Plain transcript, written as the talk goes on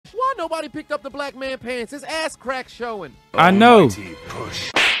nobody picked up the black man pants? His ass crack showing. I know.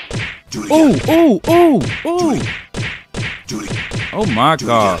 Ooh, ooh, ooh, ooh. Oh my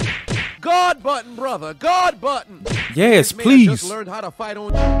God. God button, brother. God button. Yes, Man, please. just learned how to fight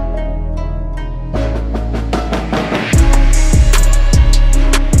on.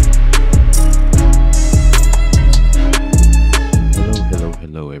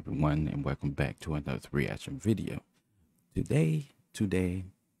 Hello everyone, and welcome back to another reaction video. Today,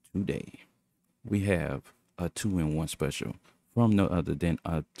 we have a 2-in-1 special from no other than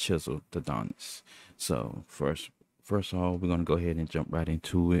a Chiseled Adonis. So first of all, we're gonna go ahead and jump right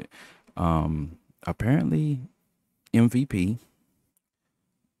into it. Apparently, MVP,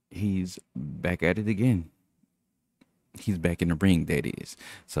 he's back at it again. He's back in the ring, that is.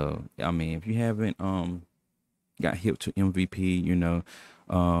 So I mean, if you haven't got hip to MVP, you know,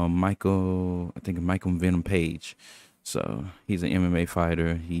 Michael Venom Page. So he's an MMA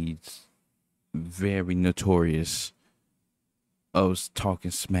fighter. He's very notorious of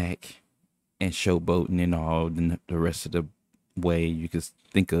talking smack and showboating and all the rest of the way you could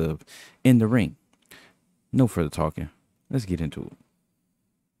think of in the ring. No further talking. Let's get into it.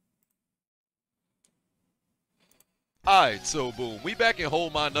 Alright, so boom, we back in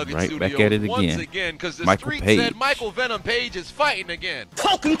Hold My Nugget Right, Studios back at it once again. again, because the Michael street Page. said Michael Venom Page is fighting again.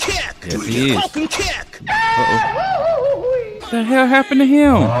 Poke and kick! Yes, he is. Poke and kick! What the hell happened to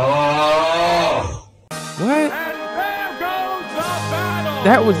him? What? And there goes the battle!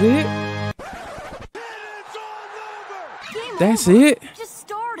 That was it? That's it? Just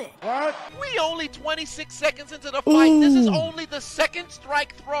started. We only 26 seconds into the fight. This is only the second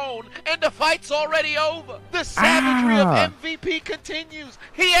strike thrown, and the fight's already over. The savagery of MVP continues.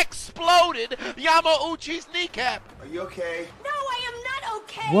 He exploded Yamauchi's kneecap. Are you okay? No, I am not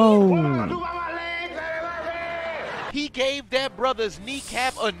okay. Whoa. He gave that brother's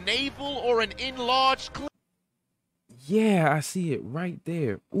kneecap a navel or an enlarged clip. Yeah, I see it right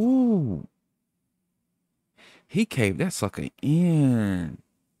there. Ooh. He caved that sucker in.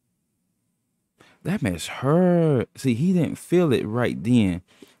 That mess hurt. See, he didn't feel it right then,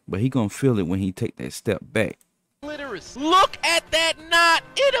 but he gonna feel it when he take that step back. Clitoris. Look at that knot.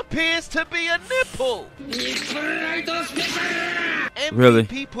 It appears to be a nipple. Really?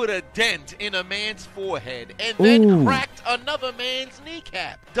 MVP put a dent in a man's forehead and then cracked another man's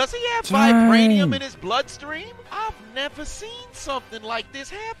kneecap. Does he have vibranium in his bloodstream? I've never seen something like this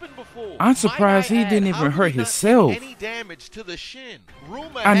happen before. I'm surprised he didn't even hurt himself. Any damage to the shin?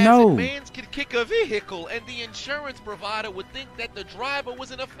 Rumor I has know. it mans could kick a vehicle, and the insurance provider would think that the driver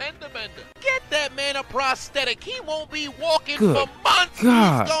was an offender bender. Get that man a prosthetic. He won't be walking for months.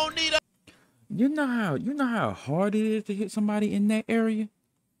 God. He's gonna need a. You know how hard it is to hit somebody in that area?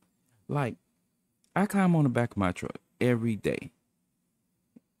 Like, I climb on the back of my truck every day,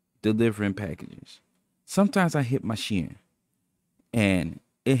 delivering packages. Sometimes I hit my shin, and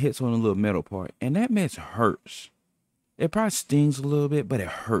it hits on a little metal part, and that mess hurts. It probably stings a little bit, but it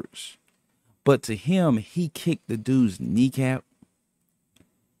hurts. But to him, he kicked the dude's kneecap.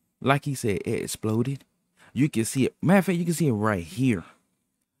 Like he said, it exploded. You can see it. Matter of fact, you can see it right here.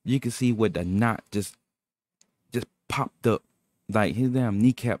 You can see where the knot just popped up. Like his damn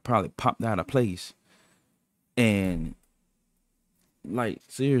kneecap probably popped out of place. And like,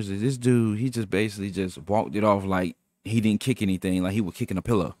 seriously, this dude, he just basically just walked it off like he didn't kick anything, like he was kicking a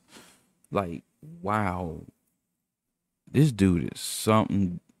pillow. Like, wow. This dude is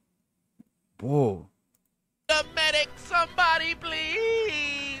something. Whoa. The medic, somebody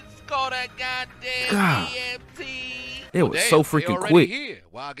please. Call that goddamn EMT. It was so freaking quick. Here.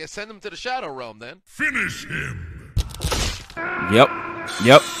 Well, I guess send him to the Shadow Realm then. Finish him. Yep.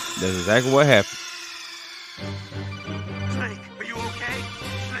 That's exactly what happened. Snake, are you okay?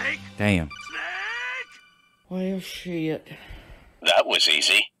 Snake? Damn. Snake? Well, shit. That was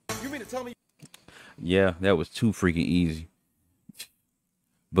easy. You mean to tell me? Yeah, that was too freaking easy.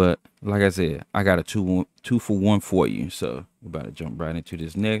 But like I said, I got a two for one for you. So we're about to jump right into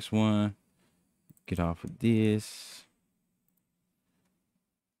this next one. Get off of this.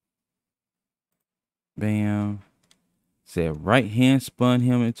 Bam. Said right hand spun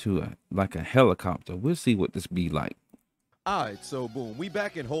him into like a helicopter. We'll see what this be like. Alright, so boom, we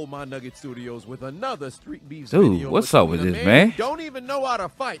back in Hold My Nugget Studios with another Street Beefs Dude, video. what's up with between this, a man? who Don't even know how to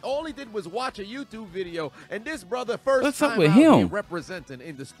fight. All he did was watch a YouTube video, and this brother first What's up time with out here him? representing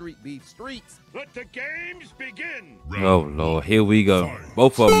in the Street Beef streets. Let the games begin. Oh Lord, here we go.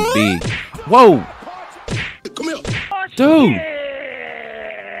 Both of them big. Whoa. Come here. Dude.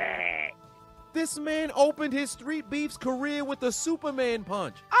 This man opened his Street Beef's career with a Superman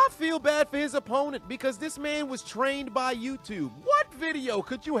punch. I feel bad for his opponent because this man was trained by YouTube. What video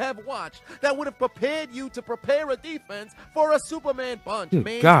could you have watched that would have prepared you to prepare a defense for a Superman punch? Good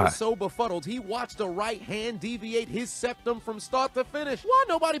Man God. was so befuddled, he watched a right hand deviate his septum from start to finish. Why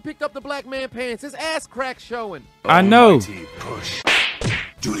nobody picked up the black man pants? His ass crack showing. I know.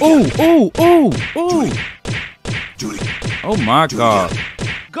 Ooh, ooh, ooh, ooh. Oh my God.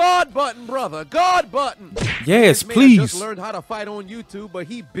 Guard button, brother. Guard button. Yes, This man please. just learned how to fight on YouTube, but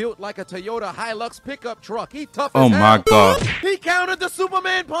he built like a Toyota Hilux pickup truck. He tough Oh as my hell. God. He countered the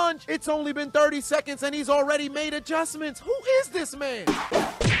Superman punch. It's only been 30 seconds and he's already made adjustments. Who is this man?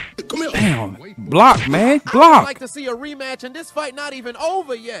 Damn. Block, man. I'd Block. like to see a rematch, and this fight not even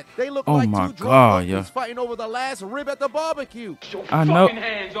over yet. They look Oh like my two God, drunk yeah. monkeys fighting over the last rib at the barbecue. I know.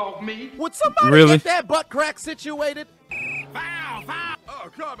 Hands off me. Would somebody Really? get that butt crack situated? Foul, foul. Oh,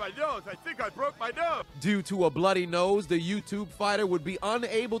 God, my nose. I think I broke my nose. Due to a bloody nose, the YouTube fighter would be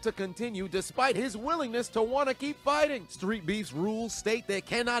unable to continue despite his willingness to want to keep fighting. Street Beef's rules state there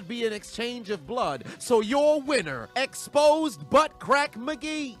cannot be an exchange of blood, so your winner, exposed butt crack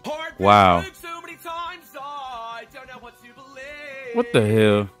McGee. Wow. So many times, I don't know what to believe. What the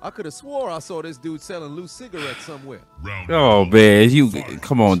hell? I could have swore I saw this dude selling loose cigarettes somewhere. Oh man, you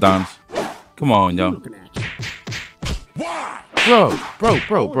come on, Don. Come on, yo. Bro.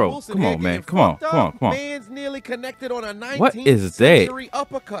 Owen Wilson Come here on, man. getting Come on, fucked come on, up. come on. Man's nearly connected on a 19th What is that? century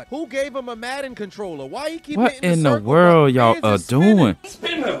uppercut. Who gave him a Madden controller? Why he keep What hitting in the circle world button? y'all Man's are is spinning. doing?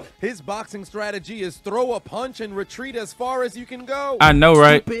 Spin move. His boxing strategy is throw a punch and retreat as far as you can go. I know,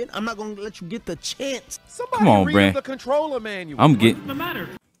 right? I'm not gonna let you get the chance. Somebody Come on, read Brand. the controller manual. I'm getting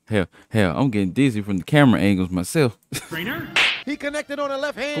hell. I'm getting dizzy from the camera angles myself. He connected on the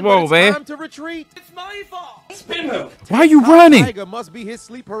left hand, Come but on, it's man. time to retreat. It's my fault. Spin move. Why are you Top running, Tiger must be his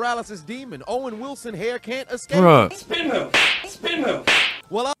sleep paralysis demon. Owen Wilson hair can't escape. bruh? Spin move. Spin move.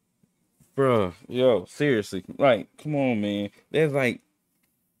 Well, Bruh, yo, seriously, like, come on, man. There's like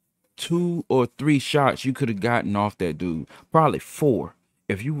 2 or 3 shots you could have gotten off that dude. Probably 4.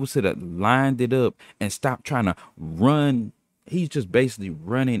 If you was to have lined it up and stopped trying to run, he's just basically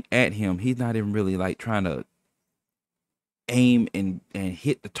running at him. He's not even really like trying to aim and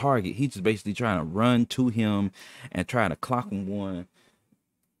hit the target. He's just basically trying to run to him and try to clock him one.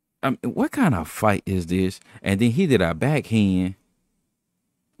 I mean, what kind of fight is this? And then he did a backhand.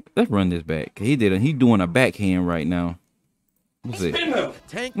 Let's run this back. He doing a backhand right now. What's it? Spin move.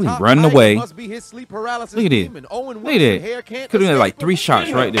 Tank He's Top running Tiger away. must be his sleep paralysis Look at this. demon. Owen Look Wilson at hair that. can't Could have had like escape 3 him.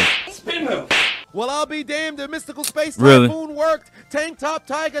 shots right there. Spin move. Well, I'll be damned if Mystical Space Really? Typhoon worked. Tank Top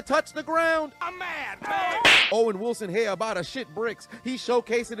Tiger touched the ground. I'm mad, man. Owen Wilson hair about a shit bricks. He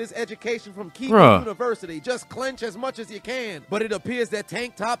showcasing his education from Keegan Bruh. University. Just clench as much as you can. But it appears that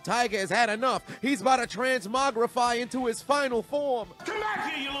Tank Top Tiger has had enough. He's about to transmogrify into his final form. Come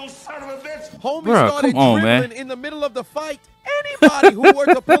back here, you little son of a bitch. Homie Bruh, started come on, man. dribbling in the middle of the fight. Anybody who were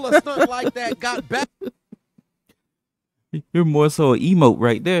to pull a stunt like that got back. You're more so an emote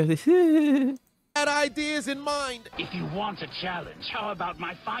right there. Had ideas in mind. If you want a challenge, how about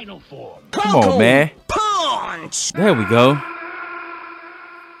my final form? Come on, man. Punch! There we go.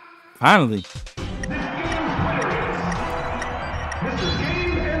 Finally.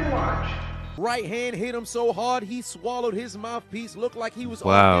 Right hand hit him so hard he swallowed his mouthpiece. Looked like he was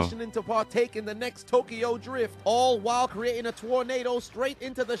Wow. auditioning to partake in the next Tokyo Drift, all while creating a tornado straight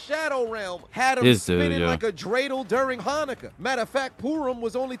into the shadow realm. Had him This dude, spinning yeah. like a dreidel during Hanukkah. Matter of fact, Purim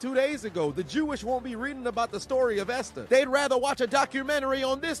was only 2 days ago. The Jewish won't be reading about the story of Esther. They'd rather watch a documentary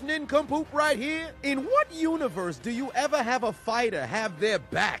on this nincompoop right here. In what universe do you ever have a fighter have their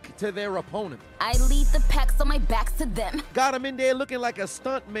back to their opponent? I lead the packs on my back to them. Got him in there looking like a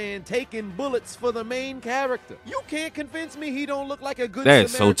stuntman taking bullets for the main character. You can't convince me he don't look like a good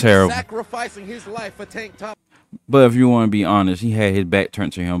That's so Samaritan terrible. sacrificing his life for Tank Top. But if you want to be honest, he had his back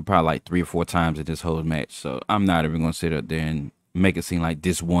turned to him probably like 3 or 4 times in this whole match. So I'm not even going to sit up there and make it seem like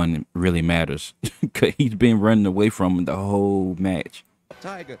this one really matters. Because he's been running away from him the whole match.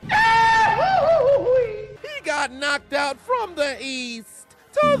 Tiger. He got knocked out from the east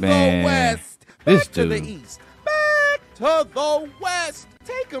to Man, the west. this Back to the dude. east. Back to the west.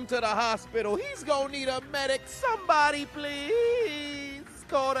 Take him to the hospital. He's gonna need a medic. Somebody please.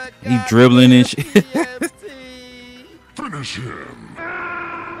 Call the He dribbling and shit. TFT. Finish him.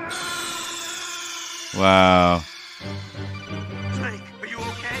 Wow. Snake, are you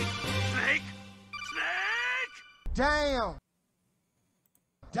okay? Snake? Snake?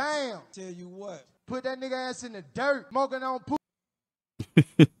 Damn. Tell you what. Put that nigga ass in the dirt. Smoking on poop.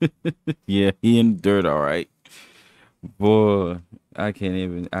 Yeah, he in the dirt, all right. Boy, I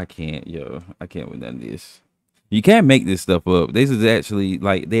can't, yo. I can't with none of this. You can't make this stuff up. This is actually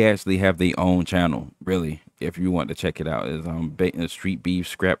like they actually have their own channel, really. If you want to check it out, it's Street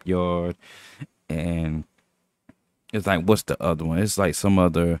Beef Scrapyard, and it's like what's the other one? It's like some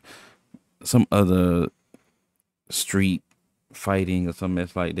other street fighting or something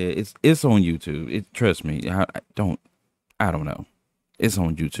that's like that. It's on YouTube. Trust me. I don't know. It's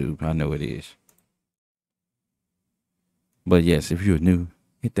on YouTube. I know it is. But yes, if you're new,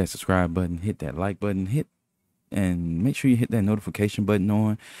 hit that subscribe button, hit that like button, and make sure you hit that notification button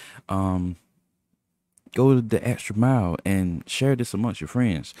on. Go to the extra mile and share this amongst your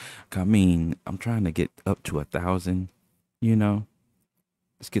friends. I mean, I'm trying to get up to 1,000, you know.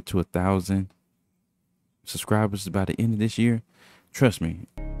 Let's get to 1,000 subscribers by the end of this year. Trust me,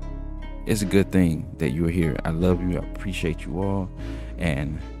 it's a good thing that you are here. I love you. I appreciate you all.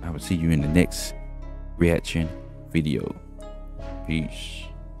 And I will see you in the next reaction video. Peace.